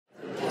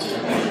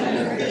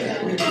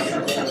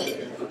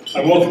I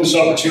welcome this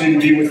opportunity to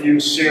be with you,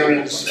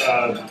 Serra's,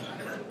 I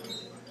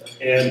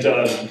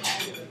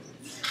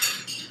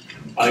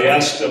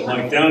asked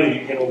Mike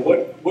Downey,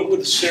 what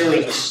would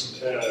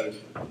Serra's,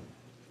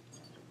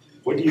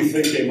 what do you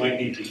think they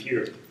might need to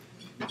hear?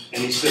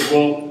 And he said,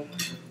 well,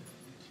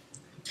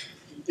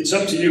 it's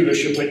up to you,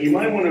 Bishop, but you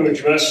might want to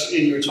address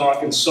in your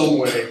talk in some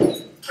way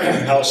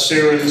how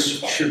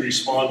Serrans should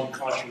respond to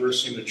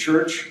controversy in the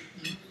church,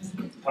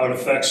 how it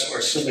affects our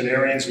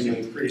seminarians and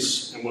young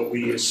priests, and what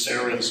we as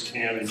Serrans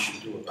can and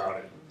should do about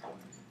it.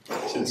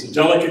 So it's a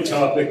delicate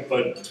topic,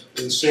 but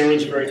the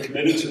Serrans are very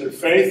committed to their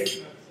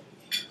faith.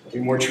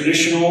 They're more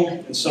traditional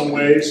in some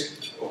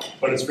ways,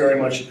 but it's very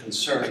much a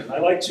concern. I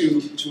like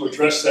to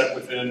address that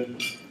within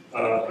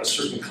a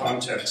certain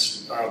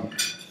context.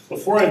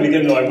 Before I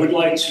begin, though, I would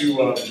like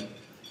to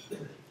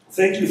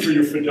thank you for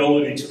your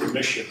fidelity to the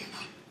mission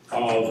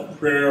of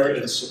prayer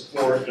and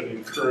support and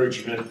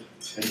encouragement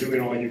and doing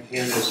all you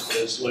can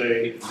as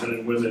lay men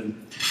and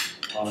women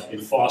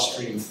in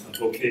fostering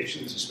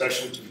vocations,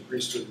 especially to the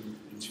priesthood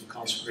and to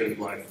consecrated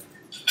life.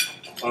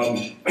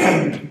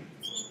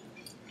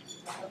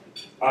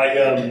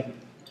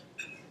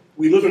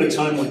 We live in a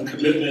time when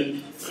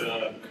commitment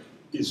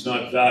is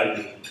not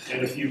valued.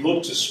 And if you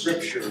look to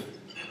Scripture,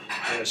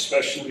 and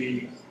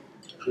especially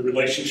the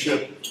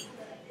relationship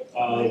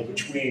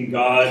between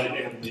God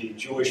and the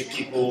Jewish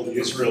people, the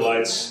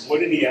Israelites, what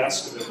did he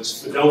ask of them? It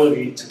was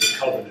fidelity to the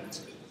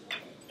covenant.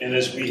 And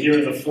as we hear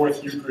in the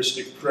fourth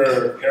Eucharistic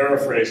prayer,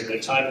 paraphrasing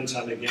it, time and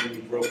time again,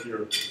 we broke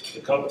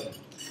the covenant.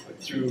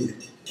 Through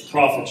the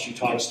prophets, you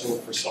taught us to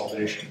look for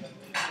salvation.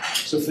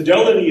 So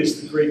fidelity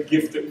is the great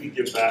gift that we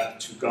give back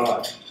to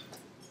God.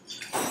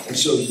 And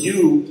so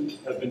you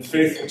have been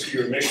faithful to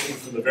your mission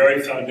from the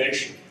very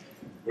foundation,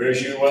 where,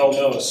 as you well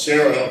know,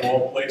 Serra, of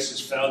all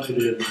places, founded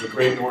in the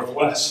great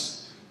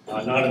Northwest,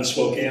 not in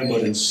Spokane,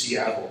 but in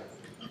Seattle.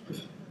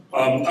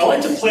 I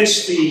like to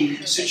place the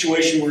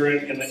situation we're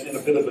in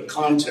a bit of a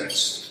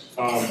context.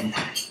 And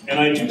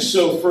I do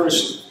so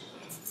first.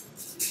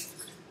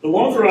 The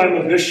longer I'm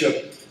a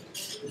bishop,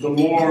 the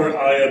more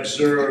I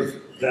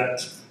observe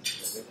that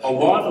a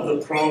lot of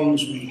the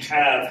problems we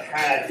have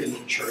had in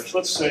the church,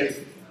 let's say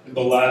in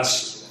the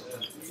last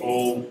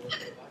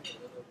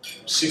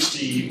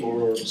 60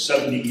 or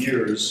 70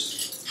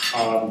 years,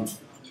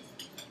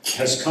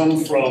 has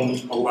come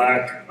from a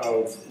lack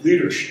of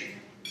leadership.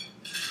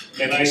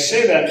 And I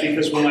say that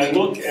because when I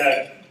look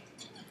at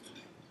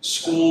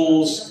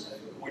schools,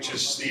 which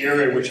is the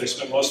area in which I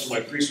spent most of my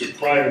priesthood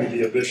prior to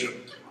being a bishop,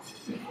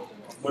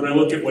 when I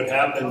look at what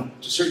happened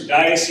to certain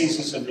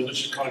dioceses and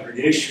religious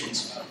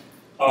congregations,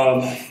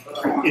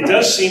 it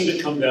does seem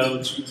to come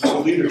down to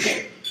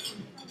leadership.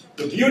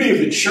 The beauty of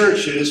the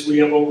church is we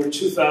have over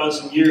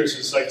 2,000 years.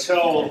 As I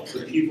tell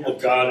the people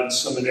of God and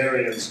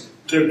seminarians,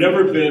 there have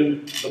never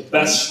been the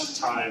best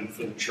time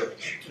for the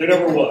church. There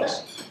never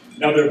was.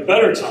 Now, there are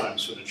better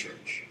times for the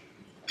church.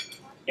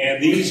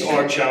 And these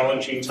are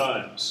challenging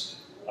times.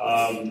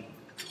 There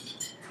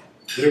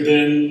have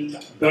been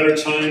better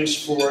times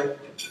for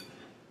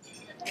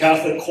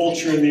Catholic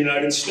culture in the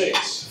United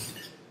States.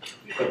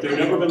 But there have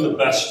never been the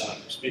best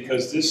times,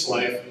 because this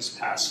life is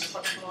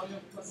passing.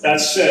 That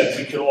said,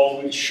 we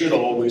should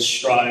always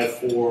strive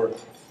for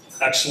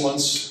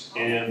excellence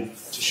and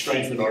to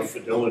strengthen our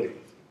fidelity.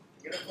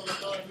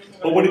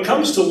 But when it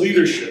comes to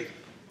leadership,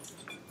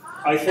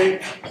 I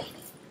think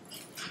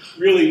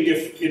really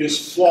if it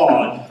is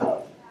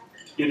flawed,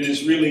 it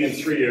is really in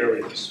three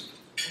areas,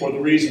 or the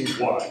reasons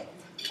why.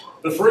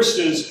 The first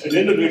is an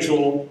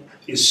individual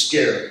is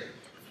scared.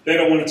 They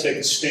don't want to take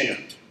a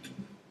stand.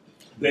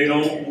 They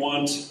don't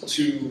want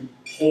to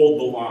hold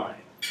the line.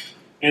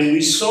 And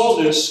we saw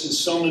this in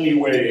so many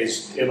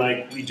ways, and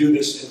we do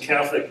this in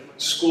Catholic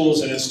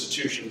schools and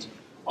institutions,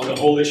 on the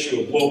whole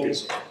issue of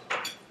wokeism.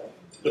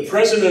 The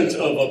president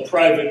of a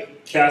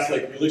private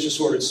Catholic religious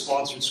order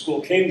sponsored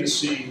school came to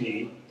see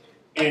me,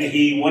 and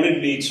he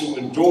wanted me to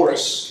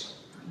endorse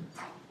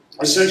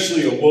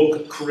essentially a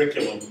woke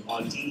curriculum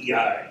on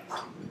DEI.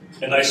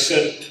 And I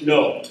said,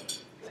 no.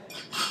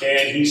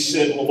 And he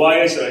said, well,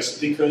 why is it? I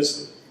said,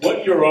 because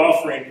what you're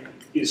offering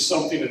is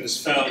something that is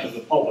found in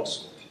the public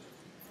school.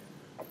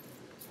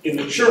 In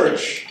the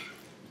church,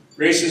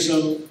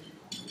 racism,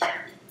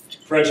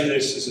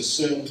 prejudice is a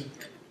sin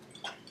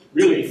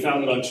really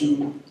founded on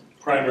two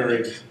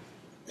primary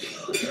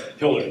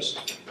pillars.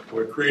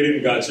 We're created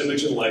in God's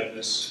image and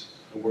likeness,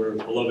 and we're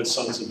beloved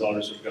sons and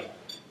daughters of God.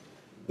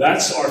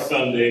 That's our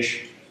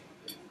foundation.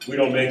 We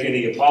don't make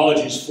any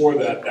apologies for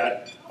that.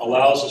 That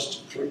allows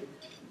us to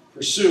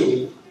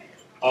pursue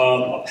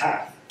a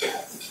path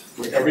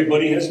where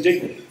everybody has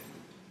dignity,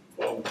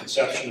 from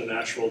conception to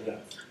natural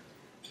death.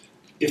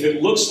 If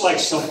it looks like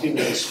something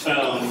that is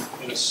found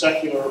in a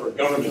secular or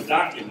government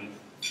document,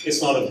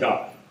 it's not of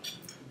God.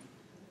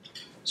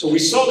 So we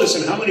saw this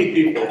in how many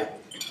people,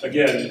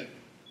 again,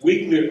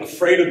 weakly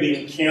afraid of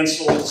being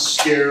canceled,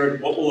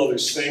 scared, what will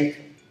others think?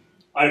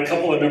 I had a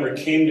couple I remember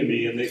came to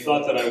me and they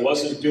thought that I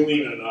wasn't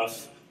doing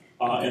enough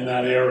in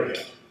that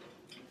area.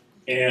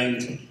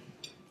 And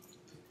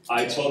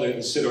I told them, I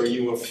said, are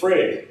you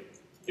afraid?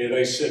 And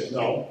I said,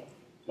 no,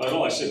 not at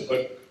all. I said,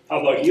 but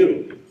how about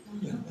you?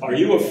 Are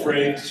you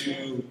afraid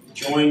to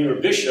join your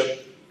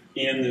bishop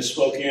in the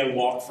Spokane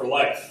Walk for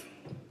Life?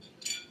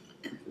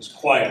 It was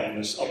quiet on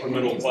this upper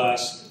middle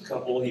class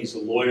couple. He's a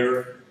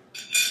lawyer.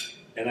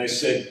 And I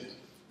said,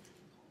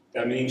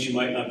 that means you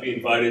might not be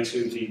invited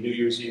to the New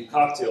Year's Eve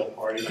cocktail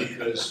party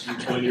because you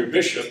joined your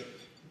bishop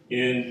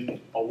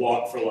in a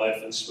Walk for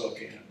Life in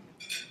Spokane.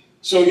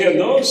 So again,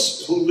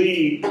 those who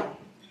lead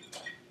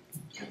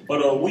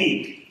but are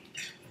weak,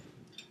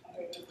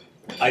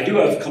 I do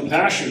have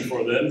compassion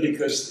for them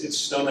because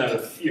it's done out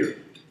of fear.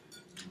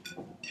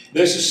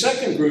 There's a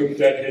second group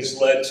that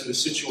has led to the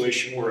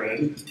situation we're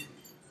in,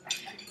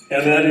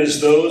 and that is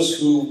those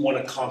who want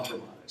to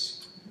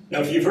compromise.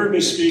 Now, if you've heard me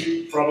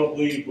speak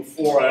probably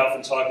before, I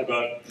often talk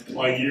about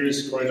my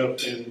years growing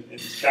up in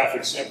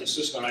Catholic San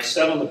Francisco, and I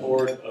sat on the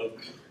board of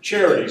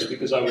charities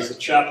because I was the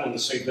chaplain of the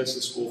St.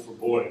 Vincent School for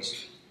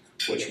Boys,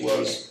 which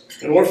was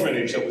an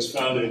orphanage that was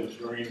founded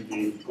during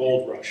the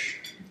gold rush.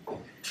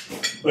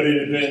 But it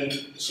had been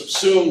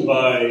subsumed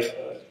by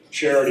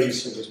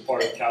charities and was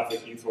part of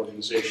Catholic Youth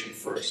Organization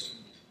first.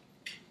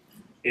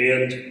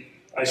 And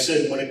I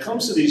said, when it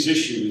comes to these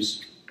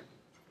issues,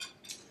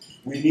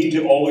 we need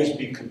to always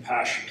be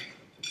compassionate.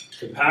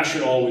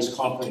 Compassion always,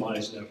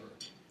 compromise never.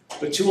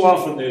 But too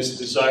often there's a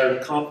desire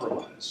to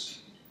compromise.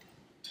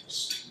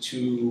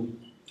 To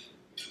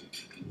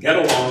get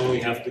along, we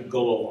have to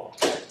go along.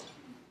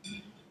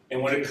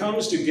 And when it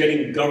comes to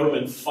getting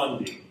government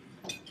funding,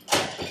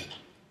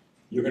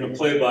 you're going to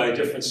play by a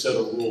different set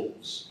of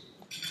rules.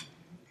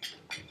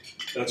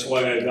 That's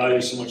why I value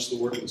so much the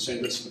work of the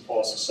St. Vincent de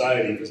Paul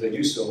Society, because they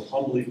do so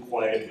humbly,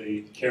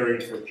 quietly, caring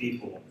for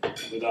people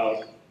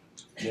without,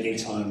 many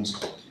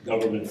times,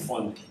 government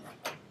funding.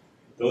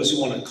 Those who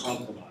want to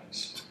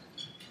compromise.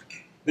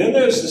 Then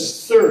there's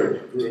this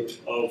third group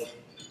of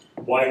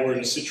why we're in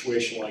a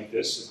situation like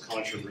this, of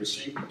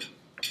controversy.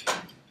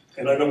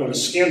 And I don't want to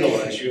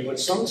scandalize you, but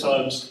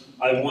sometimes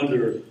I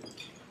wonder,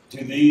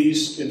 do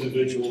these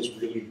individuals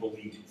really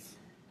believe?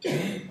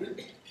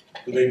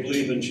 Do they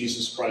believe in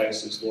Jesus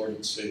Christ as Lord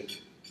and Savior?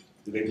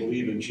 Do they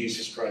believe in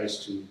Jesus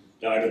Christ who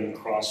died on the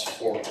cross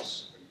for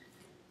us?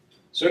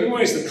 So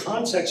anyways, the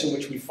context in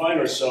which we find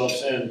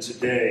ourselves in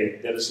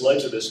today that has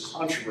led to this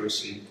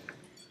controversy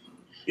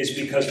is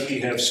because we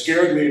have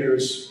scared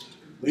leaders,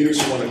 leaders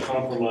who want to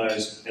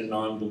compromise, and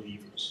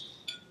non-believers.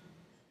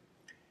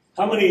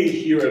 How many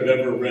here have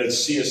ever read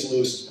C.S.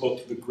 Lewis's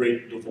book, The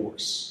Great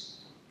Divorce?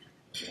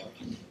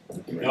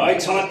 Now, I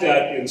taught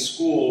that in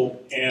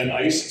school, and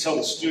I used to tell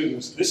the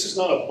students, this is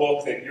not a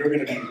book that you're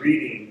going to be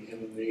reading in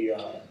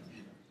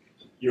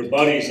your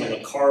buddies on the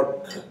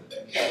carpool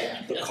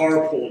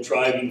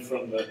driving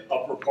from the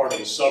upper part of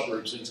the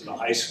suburbs into the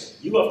high school.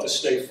 You have to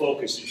stay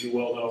focused, as you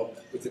well know,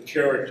 with the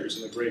characters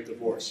in The Great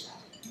Divorce.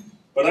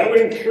 But I would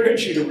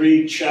encourage you to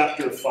read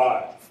chapter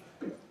 5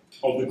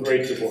 of The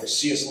Great Divorce,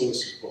 C.S.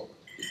 Lewis's book.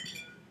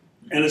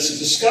 And it's a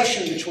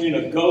discussion between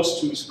a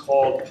ghost who's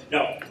called,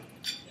 now,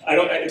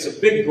 it's a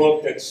big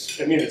book it's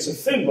a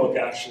thin book,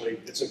 actually.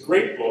 It's a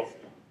great book.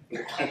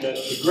 And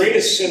the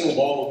greatest sin of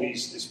all of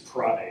these is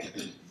pride.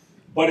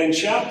 But in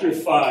chapter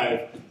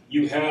 5,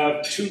 you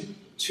have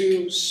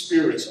two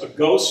spirits, a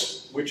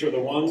ghost, which are the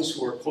ones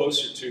who are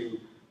closer to,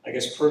 I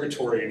guess,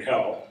 purgatory and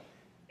hell.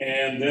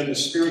 And then the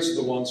spirits are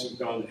the ones who've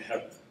gone to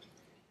heaven.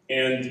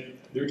 And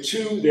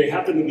they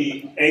happen to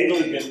be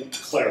Anglican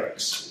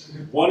clerics.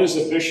 One is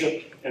a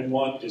bishop and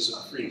one is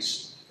a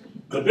priest.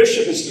 The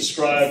bishop is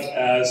described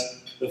as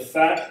the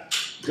fat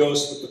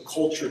ghost with the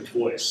cultured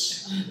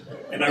voice.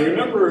 And I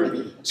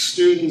remember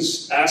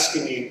students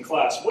asking me in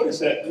class, what does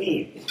that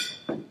mean?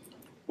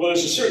 Well,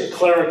 there's a certain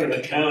cleric in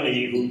the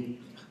county who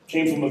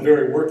came from a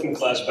very working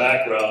class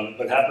background,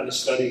 but happened to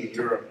study in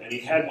Europe, and he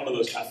had one of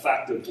those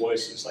affective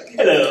voices, like,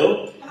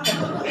 hello.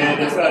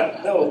 And I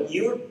thought, no,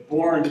 you were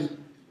born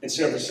in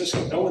San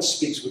Francisco. No one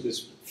speaks with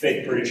this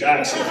fake British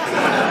accent.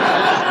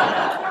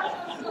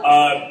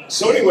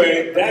 So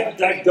anyway,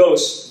 that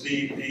ghost,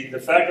 the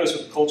fat ghost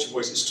with the cultured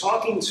voice, is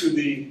talking to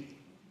the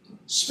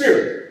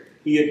spirit.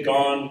 He had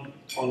gone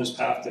on his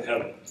path to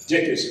heaven.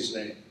 Dick is his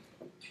name.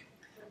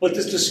 But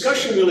this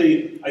discussion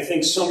really, I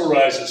think,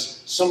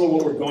 summarizes some of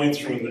what we're going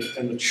through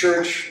in the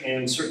church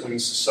and certainly in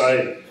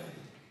society.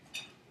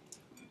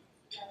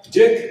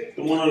 Dick,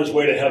 the one on his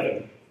way to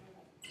heaven,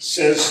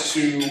 says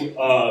to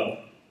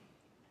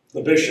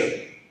the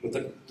bishop with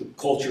the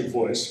cultured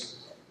voice,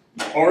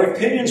 our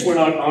opinions were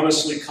not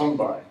honestly come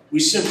by. We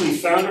simply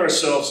found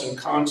ourselves in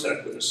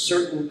contact with a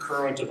certain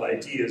current of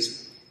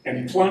ideas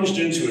and plunged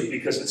into it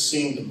because it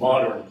seemed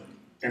modern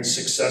and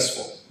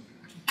successful.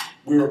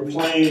 We were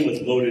playing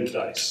with loaded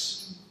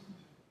dice.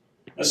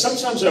 Now,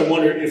 sometimes I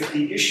wonder if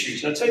the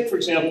issues, now take, for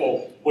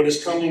example, what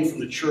is coming from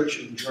the church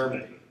in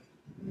Germany.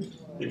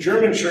 The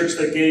German church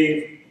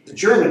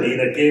Germany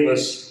that gave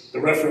us the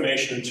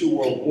Reformation and 2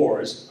 world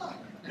wars,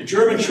 the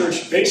German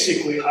church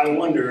basically, I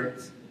wonder,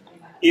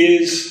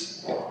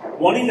 is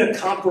wanting to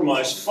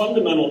compromise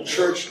fundamental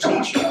church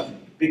teaching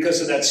because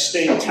of that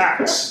state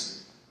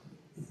tax.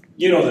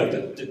 You know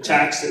that the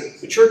tax that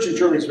the church in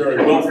Germany is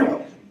very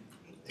wealthy.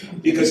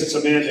 because it's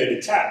a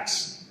mandated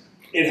tax.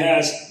 It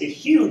has a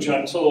huge,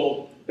 I'm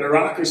told,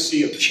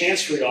 bureaucracy of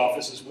chancery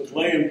offices with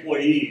lay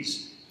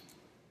employees.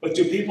 But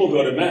do people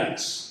go to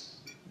Mass?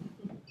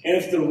 And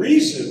if the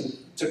reason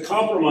to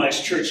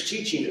compromise church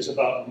teaching is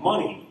about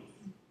money,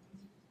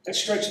 that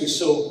strikes me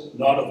so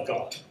not of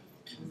God.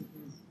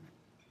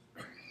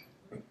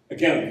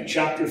 Again,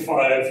 chapter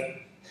 5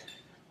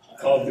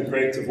 of The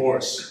Great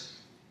Divorce.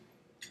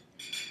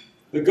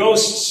 The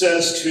ghost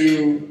says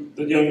to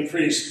the young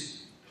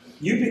priest,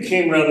 "You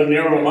became rather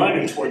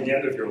narrow-minded toward the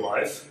end of your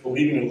life,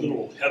 believing in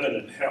literal heaven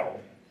and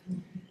hell."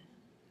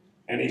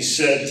 And he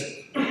said,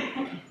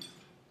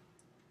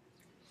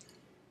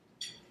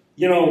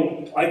 "You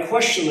know, I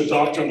question the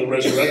doctrine of the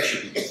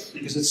resurrection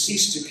because it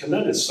ceased to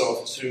commend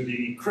itself to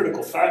the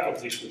critical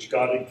faculties which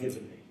God had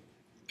given me."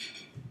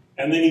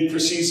 And then he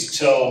proceeds to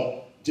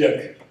tell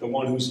Dick, the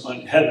one who's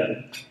in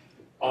heaven,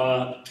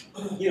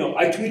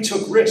 we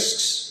took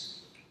risks.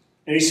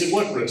 And he said,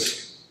 "What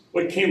risk?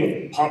 What came of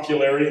it?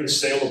 Popularity, the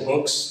sale of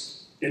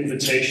books,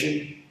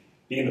 invitation,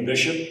 being a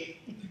bishop?"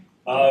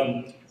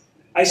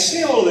 I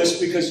say all this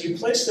because you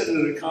place that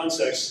in a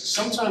context.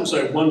 Sometimes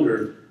I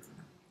wonder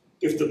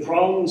if the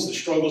problems, the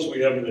struggles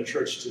we have in the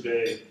church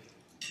today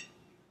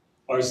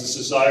are this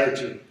desire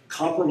to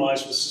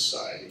compromise with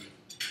society,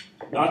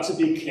 not to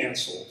be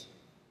canceled,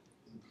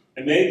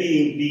 and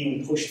maybe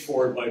being pushed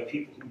forward by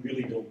people who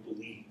really don't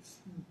believe.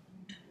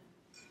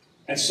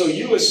 And so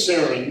you as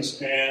Serrans,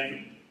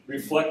 and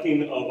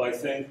reflecting of, I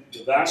think,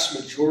 the vast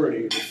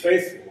majority of the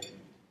faithful,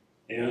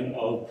 and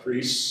of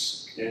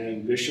priests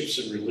and bishops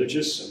and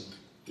religious and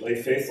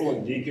lay faithful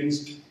and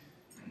deacons,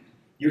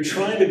 you're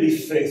trying to be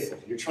faithful.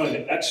 You're trying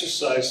to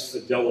exercise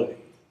fidelity.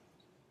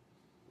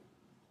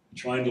 You're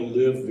trying to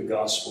live the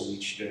gospel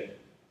each day.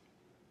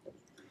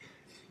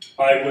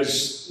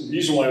 The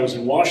reason why I was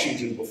in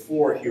Washington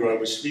before here, I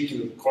was speaking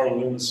to the Cardinal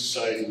Newman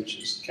Society, which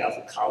is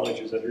Catholic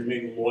colleges that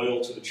remain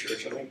loyal to the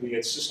church. I think we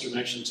had Sister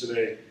mention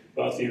today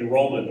about the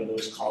enrollment of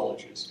those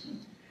colleges.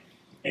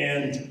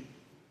 And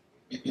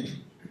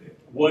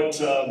what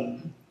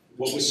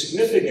was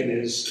significant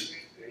is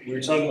we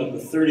were talking about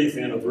the 30th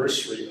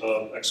anniversary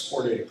of Ex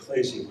Corde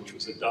Ecclesia, which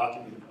was a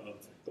document of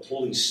the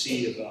Holy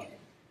See about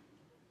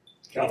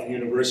Catholic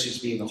universities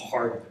being the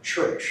heart of the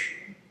church.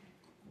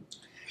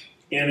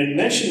 And it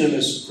mentioned in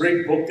this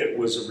great book that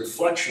was a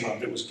reflection of,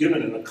 that was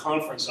given in a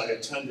conference I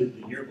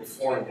attended the year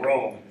before in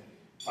Rome.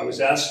 I was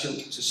asked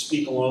to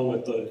speak along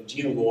with the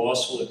Dean of the Law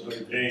School at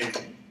Notre Dame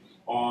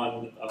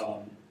on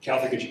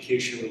Catholic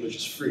education and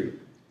religious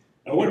freedom.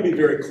 I want to be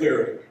very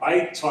clear.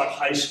 I taught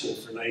high school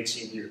for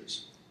 19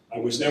 years. I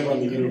was never on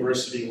the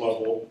university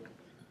level.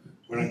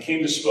 When I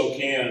came to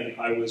Spokane,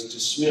 I was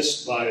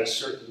dismissed by a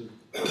certain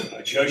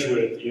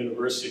Jesuit at the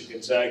University of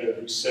Gonzaga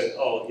who said,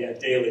 "Oh, yeah,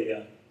 Daly,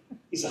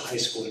 he's a high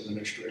school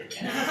administrator."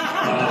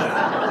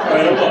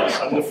 I was.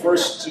 I'm the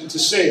first to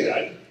say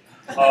that.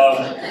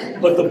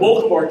 But the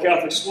bulk of our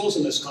Catholic schools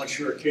in this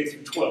country are K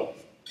through 12.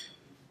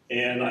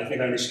 And I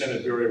think I understand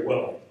it very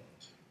well.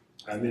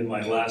 I'm in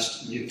my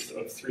last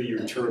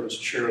 3-year term as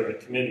chair of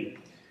that committee.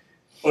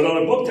 But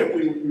on a book that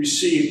we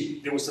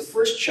received, there was the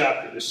first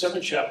chapter. There's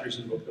 7 chapters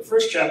in the book. The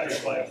first chapter is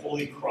by a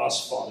Holy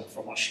Cross father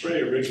from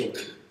Australia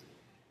originally.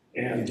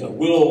 And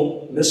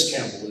Will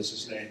Miscampbell is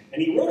his name.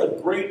 And he wrote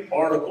a great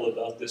article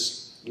about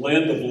this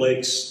Land of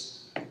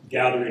Lakes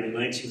gathering in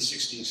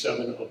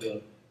 1967 of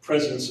the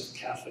presidents of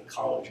Catholic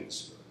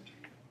colleges.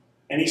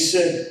 And he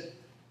said,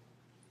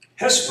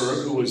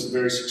 Hesburgh, who was the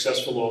very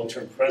successful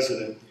long-term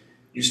president,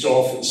 used to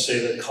often say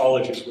that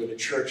college is where the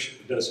church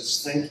does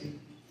its thinking.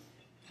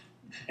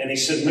 And he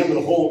said, remember,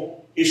 the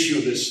whole issue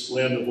of this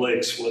Land of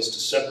Lakes was to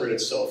separate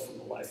itself from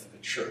the life of the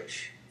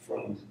church,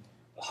 from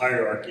the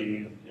hierarchy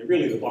and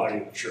really the body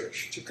of the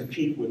church, to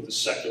compete with the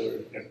secular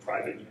and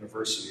private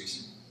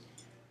universities.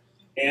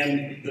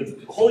 And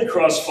the Holy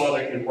Cross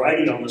Father, in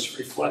writing on this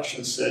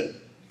reflection, said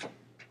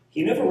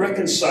he never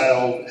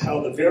reconciled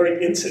how the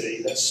very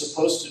entity that's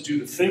supposed to do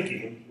the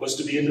thinking was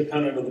to be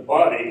independent of the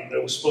body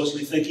that was supposed to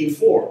be thinking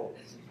for.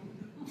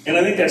 And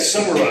I think that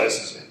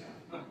summarizes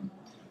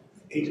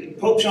it.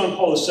 Pope John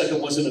Paul II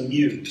wasn't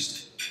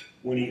amused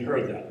when he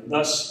heard that, and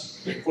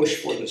thus he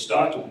pushed for this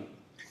document.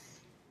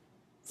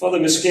 Father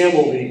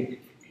Miscampbell, the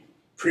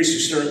priest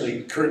who's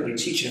currently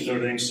teaching at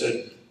Notre Dame,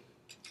 said,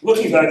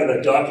 looking back at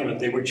that document,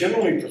 they were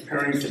generally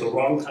preparing for the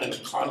wrong kind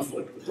of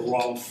conflict with the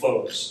wrong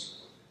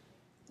foes.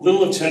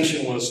 Little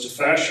attention was to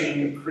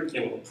fashioning a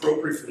curriculum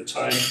appropriate for the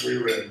times we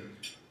were in,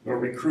 nor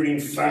recruiting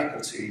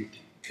faculty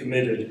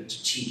committed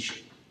to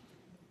teaching.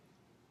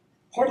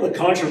 Part of the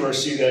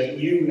controversy that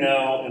you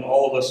now and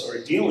all of us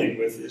are dealing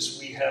with is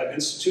we have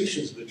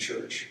institutions of the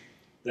church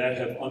that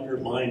have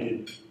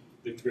undermined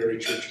the very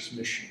church's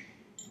mission.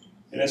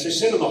 And as I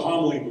said in the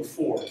homily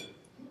before,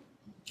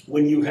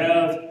 when you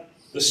have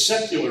the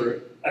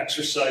secular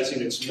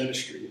exercising its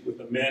ministry with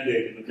the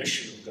mandate and the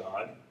mission of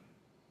God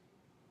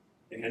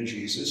and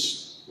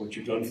Jesus, what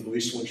you've done for the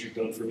least ones you've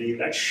done for me,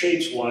 that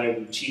shapes why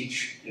we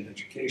teach in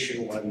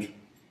education, why we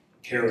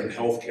care in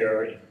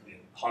healthcare, in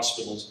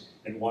hospitals,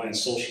 and why in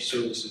social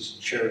services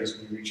and charities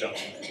we reach out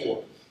to the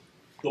poor.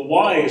 The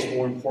why is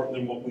more important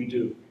than what we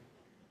do.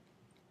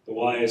 The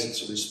why is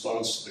it's a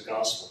response to the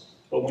gospel.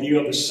 But when you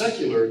have the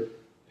secular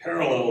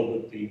parallel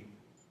with the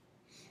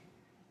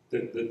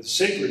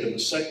sacred and the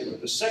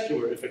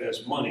secular, if it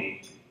has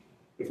money,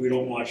 if we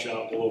don't watch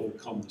out, will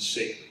overcome the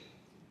sacred.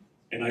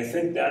 And I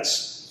think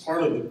that's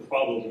part of the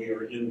problem we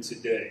are in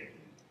today,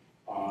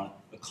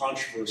 the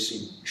controversy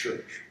in the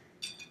church.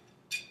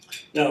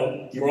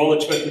 Now, you're all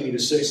expecting me to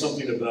say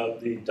something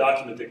about the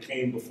document that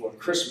came before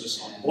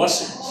Christmas on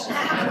blessings.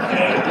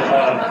 And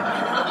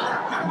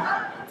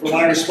for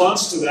my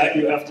response to that,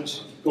 you have to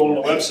go on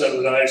the website of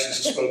the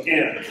Diocese of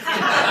Spokane.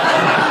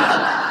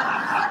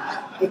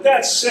 But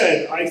that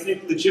said, I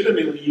think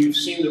legitimately you've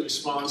seen the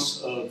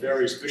response of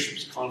various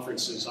bishops'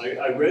 conferences.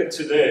 I read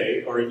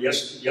today, or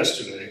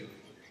yesterday,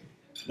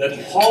 that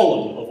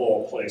Holland, of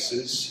all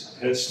places,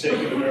 has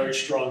taken a very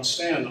strong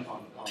stand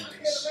on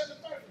this.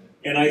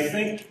 And I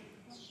think,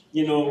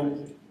 you know,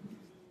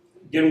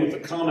 again, with the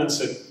comments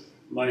that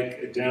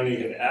Mike Daly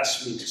had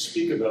asked me to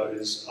speak about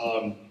is,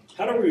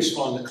 how do we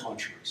respond to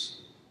controversy?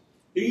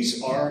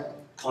 These are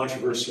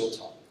controversial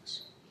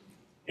topics.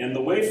 And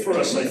the way for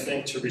us, I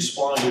think, to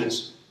respond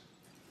is,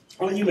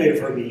 well, you may have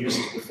heard me use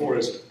this before,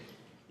 is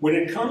when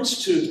it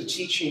comes to the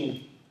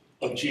teaching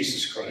of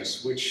Jesus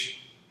Christ, which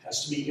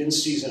has to be in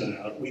season and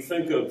out, we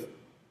think of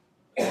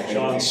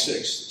John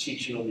 6, the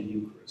teaching on the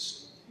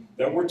Eucharist,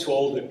 that we're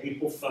told that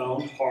people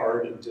found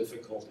hard and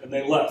difficult, and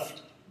they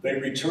left. They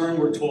returned,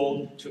 we're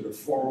told, to their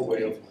former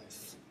way of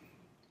life.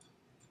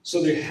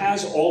 So there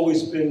has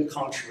always been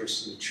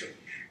controversy in the church.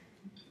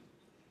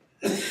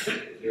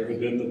 There have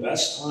been the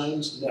best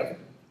times? Never.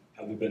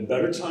 Have there been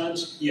better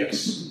times?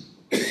 Yes.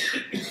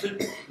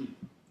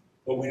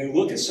 But when you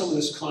look at some of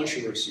this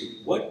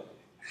controversy,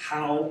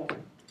 how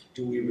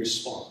do we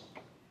respond?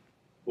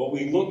 Well,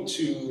 we look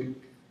to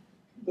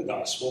the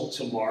gospel,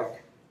 to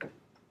Mark,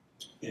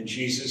 and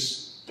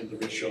Jesus and the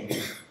rich young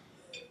man.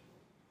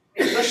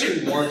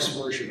 Especially Mark's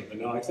version of it.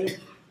 Now, I think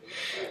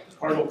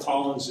Cardinal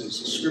Collins is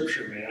a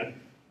scripture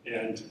man,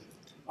 and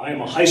I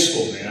am a high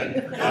school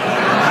man.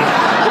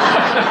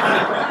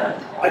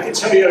 I can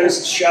tell you I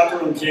used to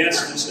chaperone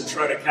dances and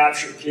try to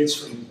capture kids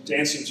from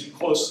dancing too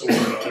close to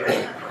one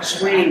another,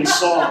 screaming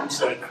songs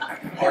that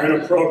are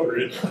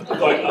inappropriate.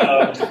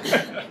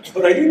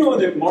 But I do know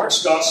that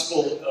Mark's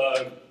gospel,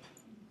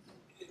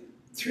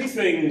 three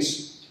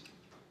things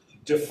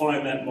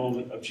define that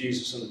moment of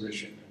Jesus and the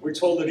rich young man. We're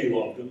told that he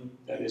loved them,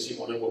 that is, he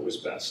wanted what was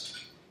best.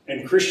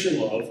 And Christian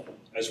love,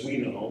 as we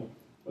know,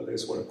 whether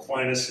it's what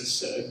Aquinas has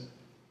said,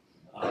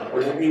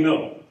 or what we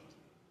know,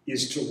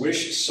 is to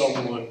wish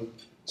someone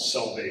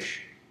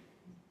salvation,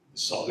 the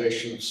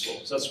salvation of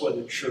souls. That's why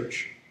the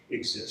church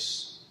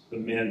exists, the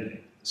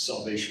mandate, the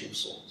salvation of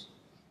souls.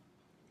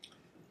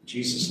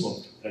 Jesus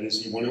loved it. That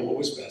is, he wanted what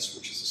was best,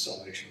 which is the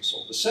salvation of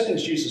souls. The second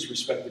is Jesus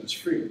respected his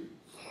freedom. Do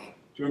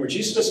you remember,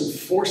 Jesus doesn't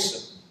force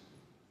him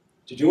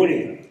to do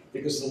anything,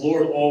 because the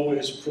Lord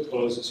always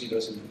proposes, he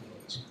doesn't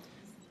propose.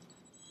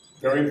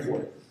 Very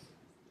important.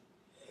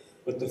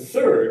 But the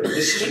third, and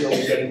this is where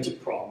we get into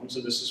problems,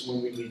 and this is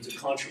when we lead to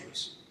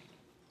controversy.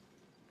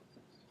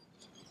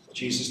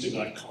 Jesus did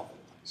not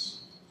compromise.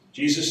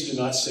 Jesus did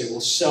not say,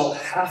 well, sell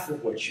half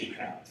of what you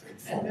have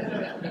and follow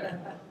me.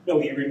 No,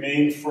 he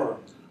remained firm.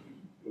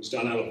 It was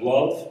done out of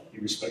love, he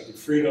respected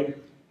freedom, and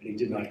he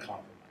did not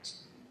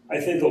compromise. I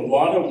think a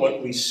lot of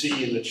what we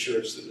see in the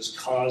church that has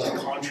caused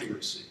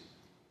controversy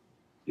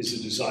is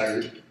a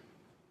desire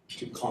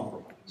to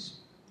compromise.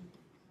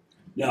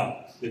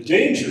 Now, the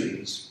danger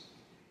is,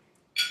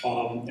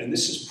 and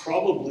this is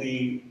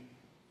probably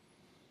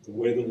the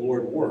way the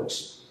Lord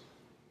works.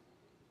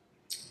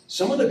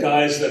 Some of the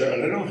guys that are,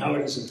 and I don't know how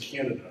it is in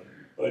Canada,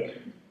 but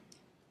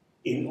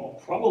in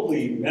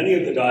probably many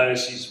of the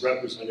dioceses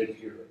represented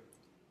here,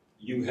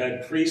 you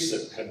had priests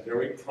that had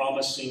very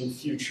promising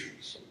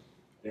futures.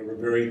 They were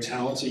very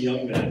talented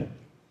young men,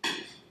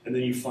 and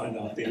then you find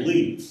out they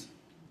leave.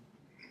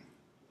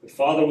 The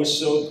father was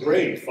so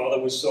great, father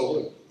was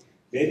so,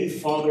 maybe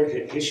father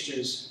had hitched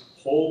his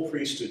whole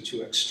priesthood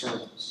to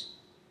externals.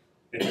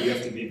 And we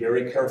have to be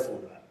very careful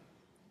of that.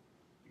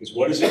 Because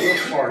what is in your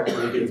heart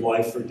will give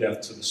life or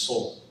death to the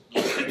soul.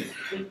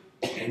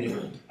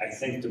 And I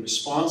think the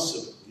response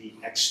of the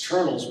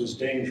externals was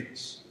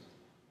dangerous.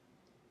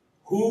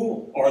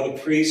 Who are the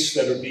priests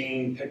that are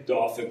being picked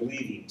off and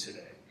leaving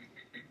today?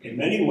 In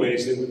many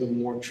ways, they were the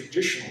more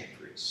traditional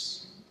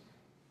priests.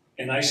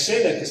 And I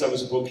say that because I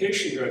was a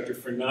vocation director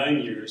for 9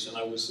 years, and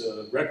I was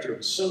a rector of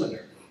a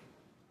seminary.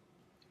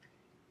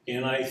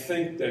 And I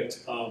think that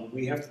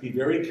we have to be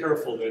very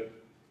careful that,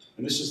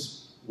 and this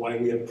is why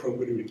we have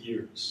propedeutic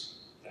years,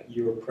 that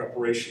year of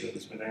preparation that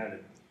has been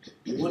added.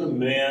 We want a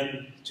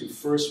man to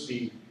first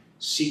be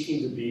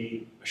seeking to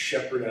be a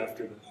shepherd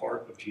after the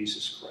heart of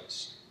Jesus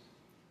Christ.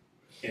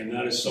 And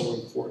that is so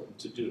important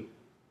to do.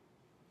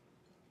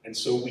 And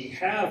so we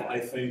have, I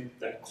think,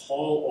 that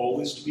call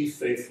always to be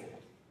faithful.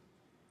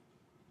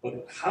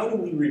 But how do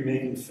we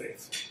remain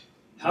faithful?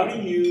 How do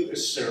you,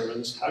 as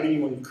sermons, how do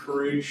you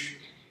encourage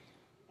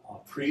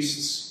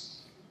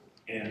priests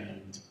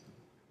and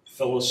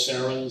fellow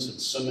Serrans and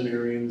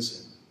seminarians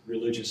and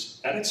religious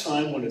at a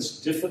time when it's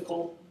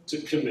difficult to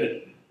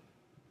commit.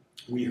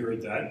 We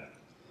heard that.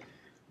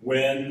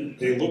 When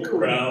they look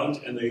around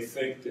and they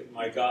think that,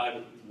 my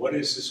God, what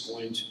is this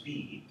going to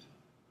be?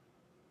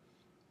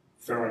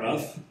 Fair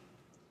enough.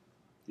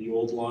 The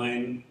old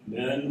line,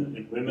 men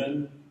and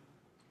women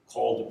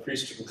called to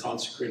priesthood and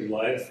consecrated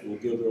life will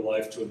give their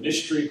life to a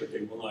mystery, but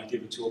they will not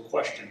give it to a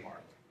question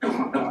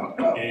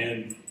mark.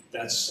 And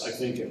that's, I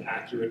think, an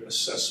accurate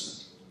assessment.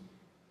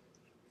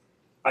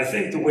 I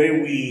think the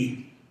way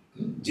we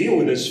deal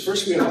with this,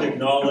 first we have to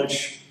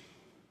acknowledge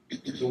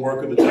the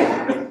work of the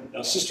devil.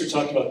 Now, Sister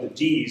talked about the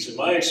D's, and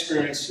my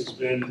experience has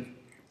been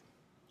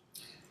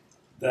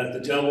that the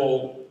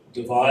devil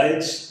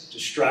divides,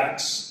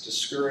 distracts,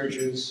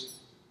 discourages,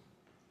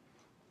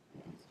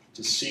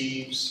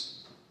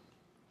 deceives,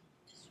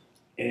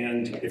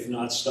 and if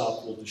not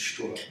stopped, will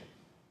destroy.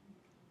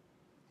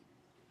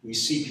 We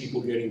see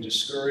people getting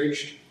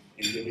discouraged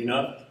and giving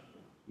up.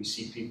 We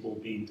see people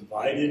being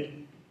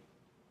divided.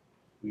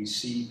 We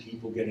see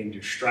people getting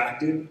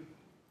distracted.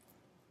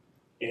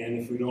 And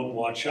if we don't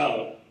watch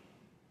out,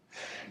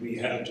 we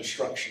have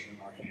destruction in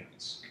our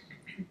hands.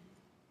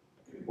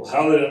 Well,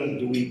 how then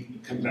do we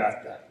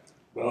combat that?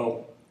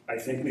 Well, I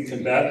think we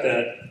combat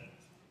that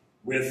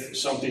with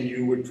something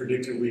you would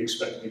predictably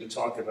expect me to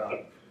talk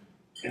about,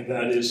 and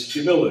that is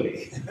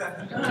humility.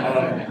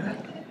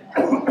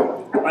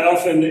 I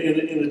often,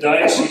 in the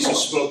Diocese of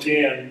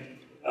Spokane,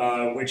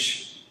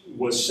 which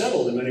was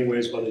settled in many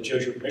ways by the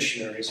Jesuit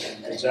missionaries,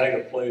 and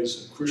Gonzaga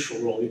plays a crucial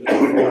role even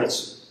before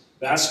its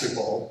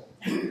basketball,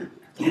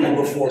 even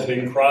before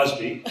Bing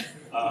Crosby,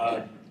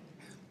 that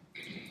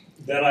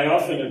I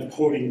often am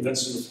quoting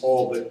Vincent de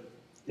Paul, but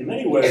in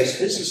many ways,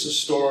 his is a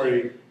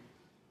story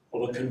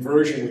of a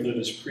conversion within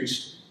his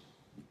priesthood.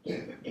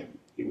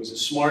 He was a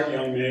smart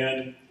young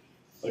man,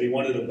 but he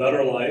wanted a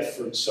better life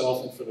for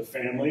himself and for the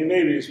family. And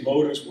maybe his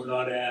motives were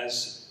not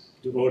as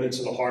devoted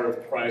to the heart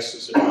of Christ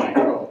as it might,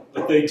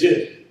 but they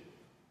did.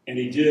 And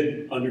he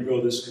did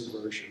undergo this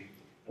conversion.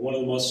 And one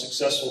of the most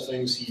successful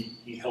things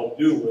he helped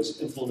do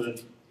was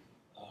implement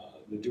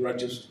the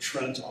directives of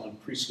Trent on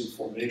priesthood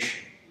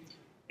formation.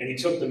 And he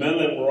took the men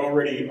that were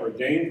already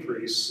ordained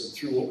priests and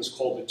through what was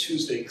called the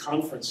Tuesday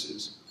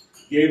conferences,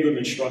 gave them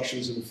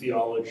instructions in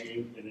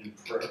theology and in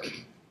prayer.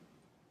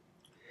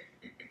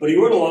 But he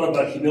wrote a lot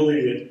about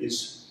humility that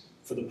is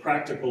for the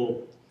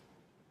practical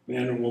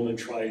man or woman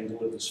trying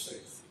to live his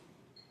faith.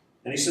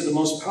 And he said the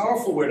most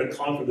powerful way to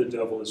conquer the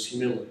devil is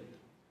humility.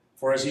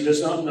 For as he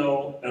does not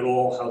know at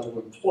all how to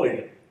employ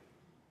it,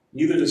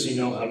 neither does he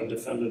know how to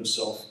defend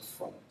himself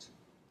from it.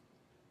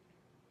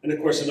 And of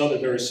course, another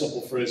very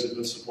simple phrase that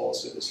Vincent Paul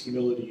said is,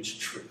 humility is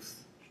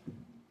truth.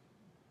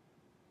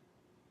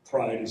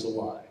 Pride is a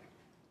lie.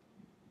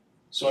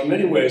 So in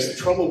many ways,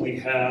 the trouble we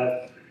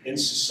have in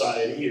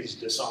society is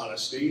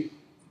dishonesty.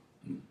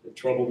 The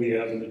trouble we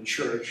have in the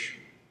church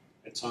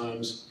at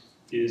times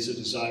is a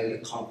desire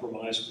to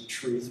compromise with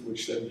truth,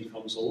 which then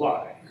becomes a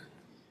lie.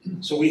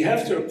 So we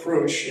have to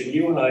approach, and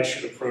you and I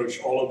should approach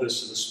all of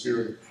this in the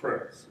spirit of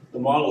prayer. The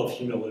model of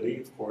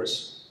humility, of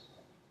course,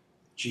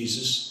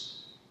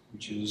 Jesus,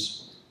 which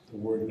is the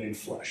Word made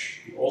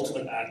flesh. The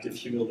ultimate act of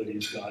humility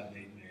is God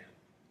made man.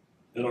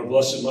 And our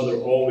Blessed Mother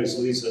always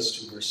leads us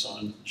to her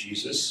Son,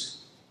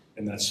 Jesus,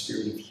 and that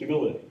spirit of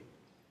humility.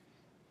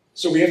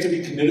 So we have to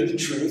be committed to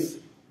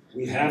truth.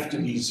 We have to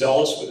be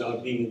zealous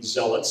without being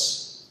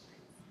zealots.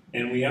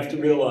 And we have to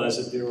realize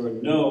that there are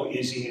no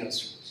easy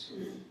answers.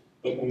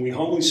 But when we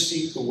humbly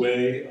seek the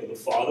way of the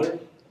Father,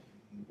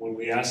 when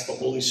we ask the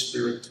Holy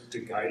Spirit to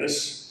guide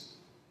us,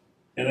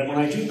 and then when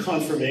I do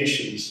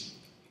confirmations,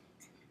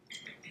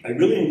 I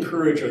really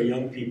encourage our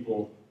young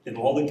people in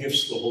all the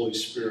gifts of the Holy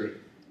Spirit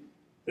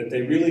that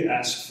they really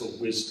ask for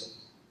wisdom.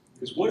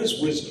 Because what is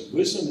wisdom?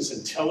 Wisdom is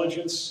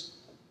intelligence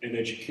and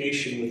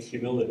education with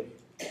humility.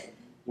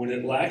 When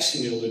it lacks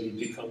humility, it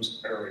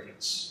becomes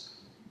arrogance.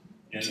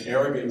 And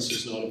arrogance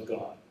is not of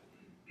God.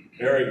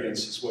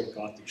 Arrogance is what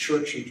got the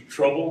church into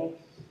trouble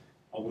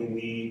when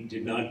we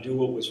did not do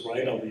what was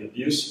right on the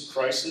abuse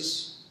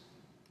crisis,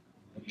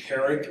 the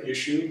Carrick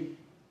issue,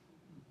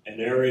 and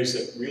areas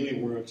that really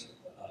weren't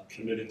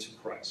committed to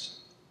Christ.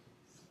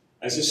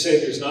 As I say,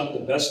 there's not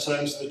the best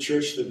times of the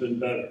church, there have been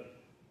better.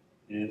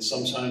 And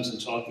sometimes in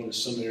talking to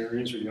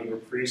seminarians or younger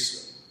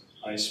priests,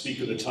 I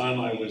speak of the time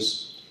I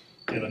was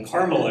in a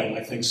Carmelite,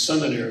 I think,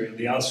 seminary in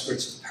the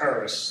outskirts of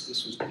Paris.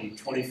 This was maybe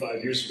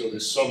 25 years ago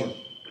this summer.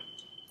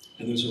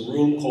 And there's a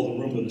room called the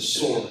Room of the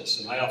Swords,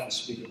 and I often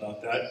speak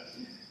about that.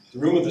 The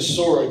Room of the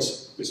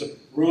Swords is a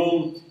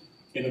room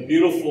in a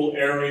beautiful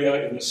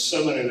area in the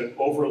seminary that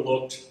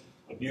overlooked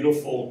a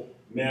beautiful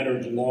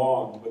mannered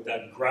lawn with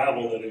that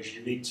gravel that is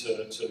unique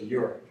to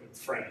Europe and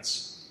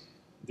France.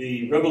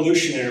 The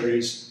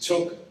revolutionaries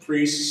took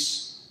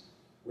priests,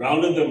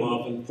 rounded them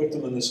up, and put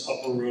them in this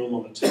upper room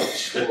on the top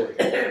story.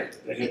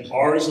 They had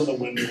bars on the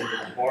window,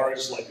 and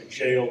bars like a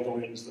jail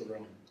going into the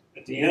room.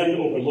 At the end,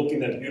 overlooking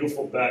that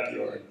beautiful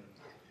backyard,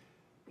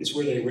 is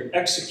where they would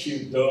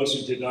execute those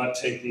who did not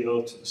take the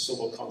oath to the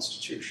civil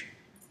constitution.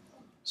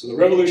 So the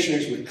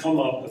revolutionaries would come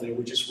up and they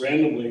would just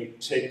randomly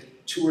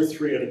take 2 or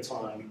 3 at a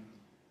time,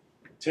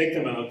 take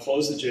them out,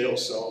 close the jail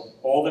cell.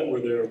 All that were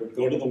there would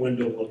go to the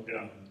window, look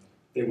down.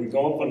 They would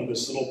go up onto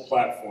this little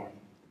platform,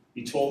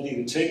 be told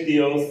either take the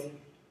oath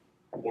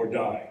or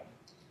die.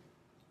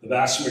 The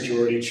vast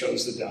majority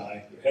chose to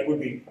die. Their head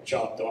would be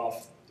chopped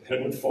off, the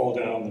head would fall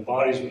down, the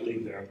bodies would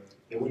leave there.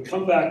 They would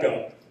come back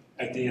up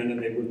at the end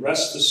and they would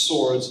rest the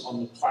swords on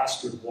the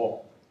plastered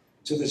wall.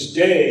 To this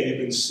day, you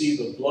can see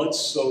the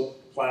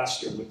blood-soaked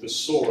plaster with the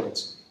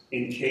swords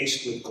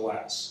encased with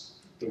glass,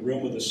 the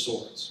room of the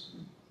swords.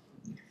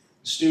 The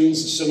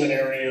students, the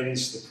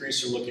seminarians, the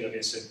priests are looking at me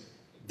and say,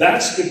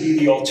 that's going to be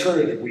the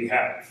alternative we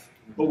have.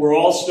 But we're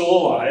all still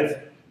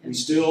alive. We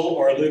still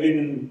are living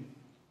in,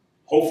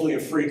 hopefully, a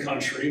free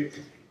country.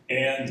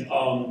 And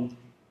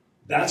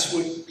that's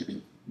what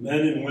men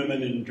and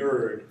women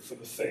endured for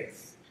the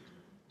faith.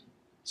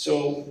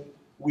 So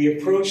we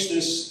approach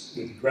this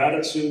with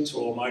gratitude to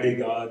Almighty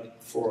God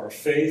for our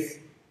faith,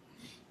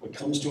 what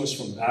comes to us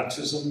from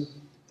baptism,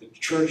 the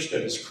church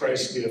that is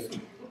Christ's gift,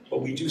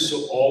 but we do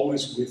so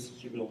always with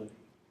humility.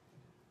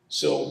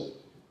 So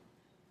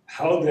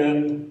how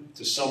then,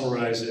 to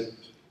summarize it,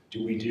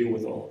 do we deal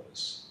with all of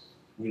this?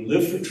 We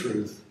live for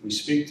truth, we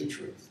speak the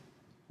truth,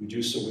 we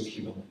do so with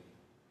humility.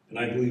 And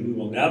I believe we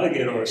will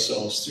navigate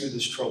ourselves through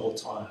these troubled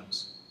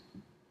times,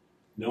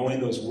 knowing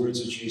those words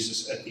of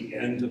Jesus at the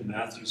end of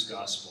Matthew's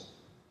gospel.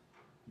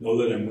 Know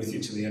that I'm with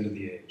you to the end of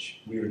the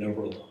age. We are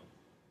never alone.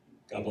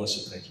 God bless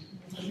and thank you.